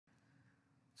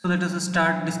So let us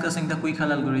start discussing the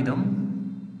Quick-Hall algorithm.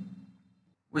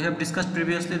 We have discussed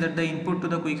previously that the input to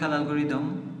the Quick-Hall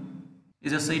algorithm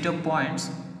is a set of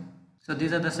points. So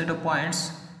these are the set of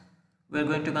points we are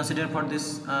going to consider for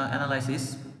this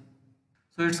analysis.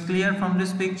 So it's clear from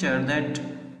this picture that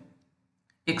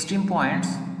extreme points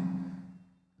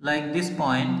like this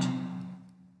point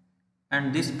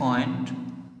and this point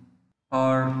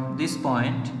or this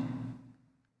point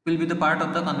will be the part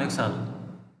of the convex hull.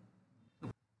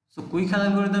 So Quick-Hall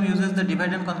algorithm uses the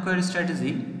divide and conquer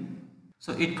strategy.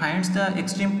 So it finds the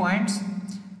extreme points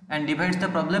and divides the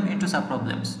problem into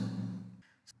subproblems.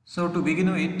 So to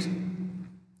begin with,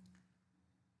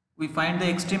 we find the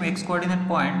extreme x coordinate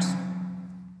points.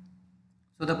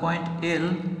 So the point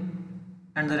L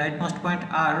and the rightmost point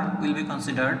R will be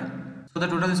considered. So the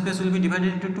total space will be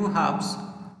divided into two halves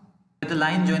with the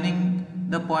line joining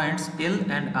the points L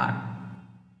and R.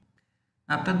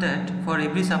 After that, for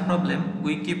every subproblem,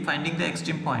 we keep finding the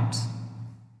extreme points.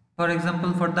 For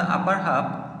example, for the upper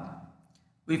half,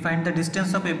 we find the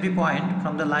distance of every point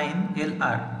from the line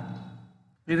LR.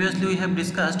 Previously, we have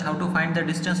discussed how to find the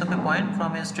distance of a point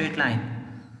from a straight line.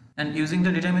 And using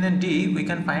the determinant D, we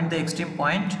can find the extreme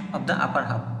point of the upper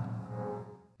half.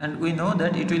 And we know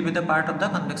that it will be the part of the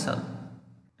convex hull.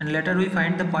 And later we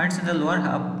find the points in the lower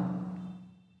half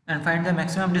and find the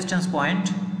maximum distance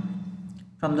point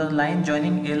from the line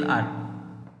joining LR.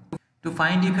 To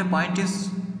find if a point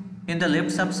is in the left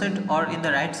subset or in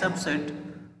the right subset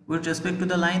with respect to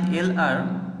the line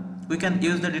LR, we can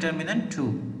use the determinant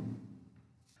 2.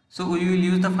 So we will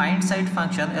use the find side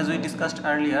function as we discussed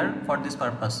earlier for this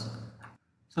purpose.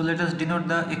 So let us denote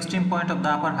the extreme point of the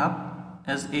upper half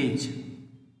as H.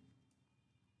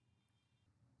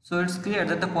 So it's clear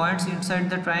that the points inside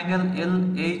the triangle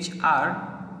LHR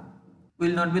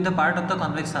will not be the part of the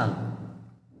convex hull.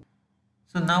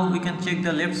 So now we can check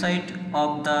the left side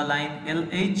of the line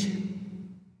LH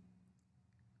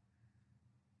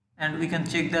and we can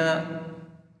check the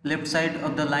left side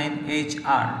of the line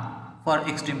HR for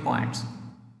extreme points.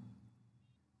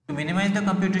 To minimize the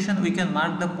computation, we can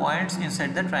mark the points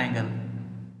inside the triangle.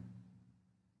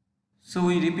 So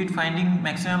we repeat finding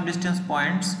maximum distance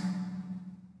points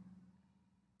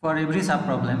for every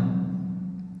subproblem.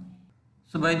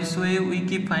 So by this way, we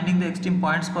keep finding the extreme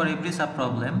points for every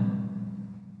subproblem.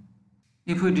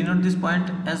 If we denote this point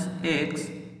as X,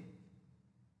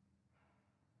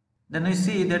 then we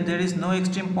see that there is no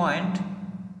extreme point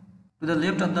to the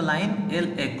left of the line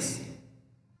LX,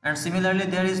 and similarly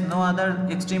there is no other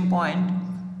extreme point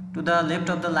to the left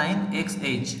of the line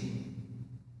XH,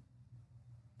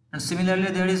 and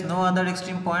similarly there is no other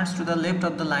extreme points to the left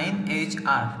of the line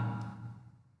HR.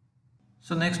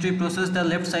 So next we process the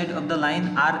left side of the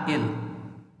line RL.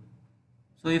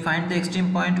 So we find the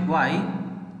extreme point Y,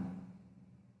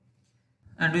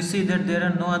 and we see that there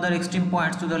are no other extreme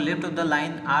points to the left of the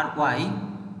line RY,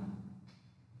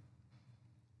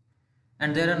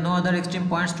 and there are no other extreme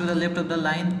points to the left of the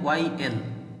line YL.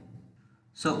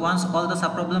 So once all the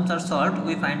subproblems are solved,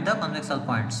 we find the convex hull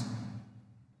points.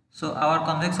 So our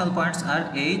convex hull points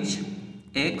are H,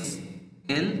 X,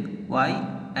 L,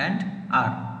 Y and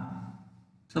R.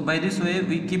 So by this way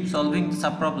we keep solving the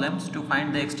subproblems to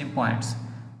find the extreme points,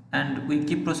 and we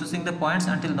keep processing the points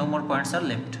until no more points are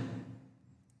left.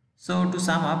 So to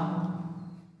sum up,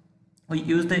 we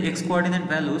use the x coordinate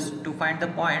values to find the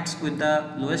points with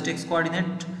the lowest x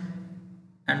coordinate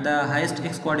and the highest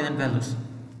x coordinate values.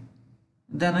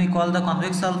 Then we call the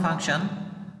convex hull function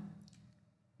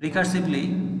recursively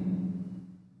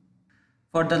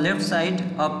for the left side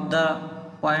of the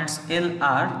points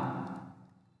LR,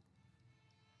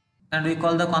 and we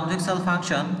call the convex hull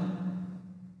function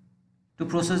to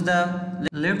process the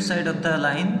left side of the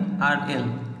line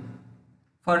RL.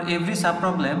 For every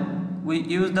subproblem, we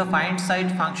use the find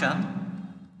side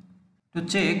function to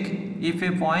check if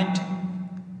a point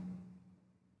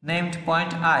named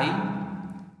point I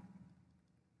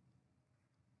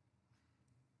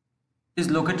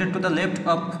is located to the left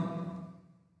of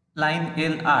line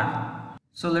LR.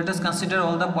 So let us consider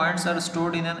all the points are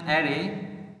stored in an array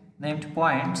named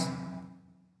points.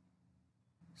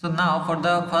 So now for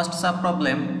the first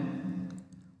subproblem,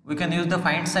 we can use the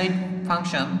find side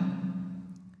function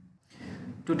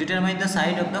to determine the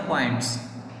side of the points.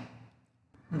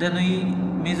 Then we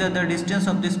measure the distance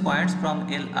of these points from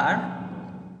LR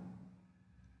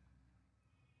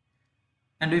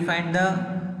and we find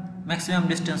the maximum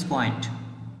distance point.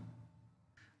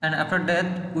 And after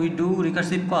that we do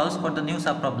recursive calls for the new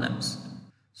subproblems.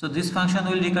 So this function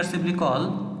will recursively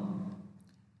call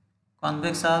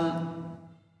convex hull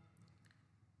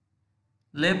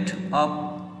left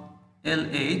of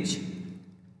LH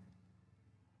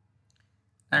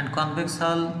and convex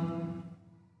hull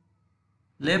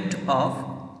left of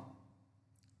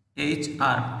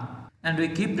HR, and we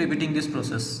keep repeating this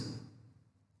process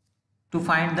to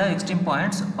find the extreme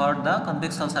points or the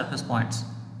convex hull surface points.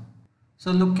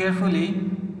 So look carefully.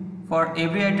 For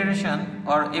every iteration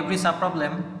or every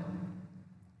subproblem,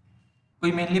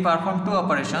 we mainly perform two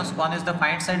operations. One is the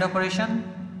find side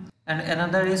operation and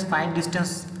another is find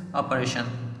distance operation.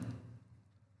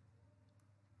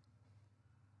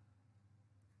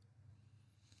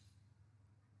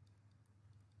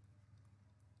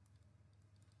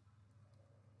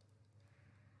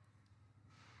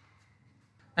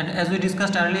 And as we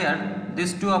discussed earlier,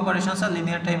 these two operations are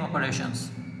linear time operations.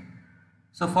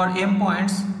 So for m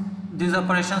points, these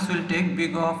operations will take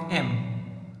big O of m.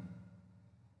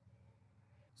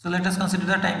 So let us consider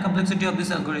the time complexity of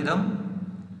this algorithm.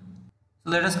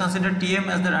 So let us consider Tm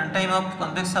as the runtime of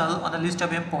convex hull on a list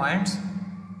of m points.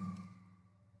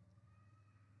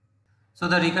 So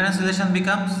the recurrence relation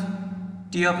becomes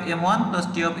T of m1 plus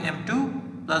T of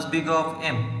m2 plus big O of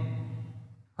m,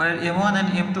 where m1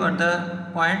 and m2 are the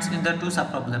points in the two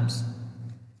subproblems.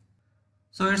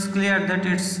 So it's clear that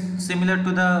it's similar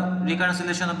to the recurrence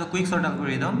relation of the quicksort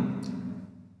algorithm,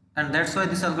 and that's why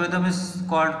this algorithm is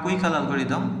called quick hull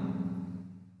algorithm.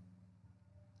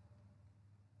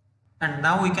 And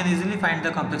now we can easily find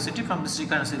the complexity from this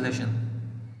recurrence relation.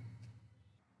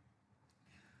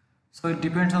 So it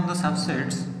depends on the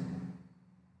subsets.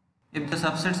 If the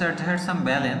subsets had some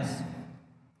balance,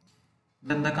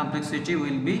 then the complexity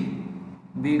will be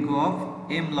big O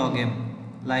of m log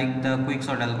m, like the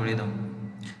quicksort algorithm.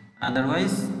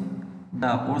 Otherwise,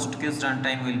 the worst case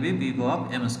runtime will be big O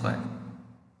of m square.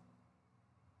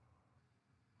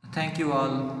 Thank you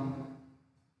all.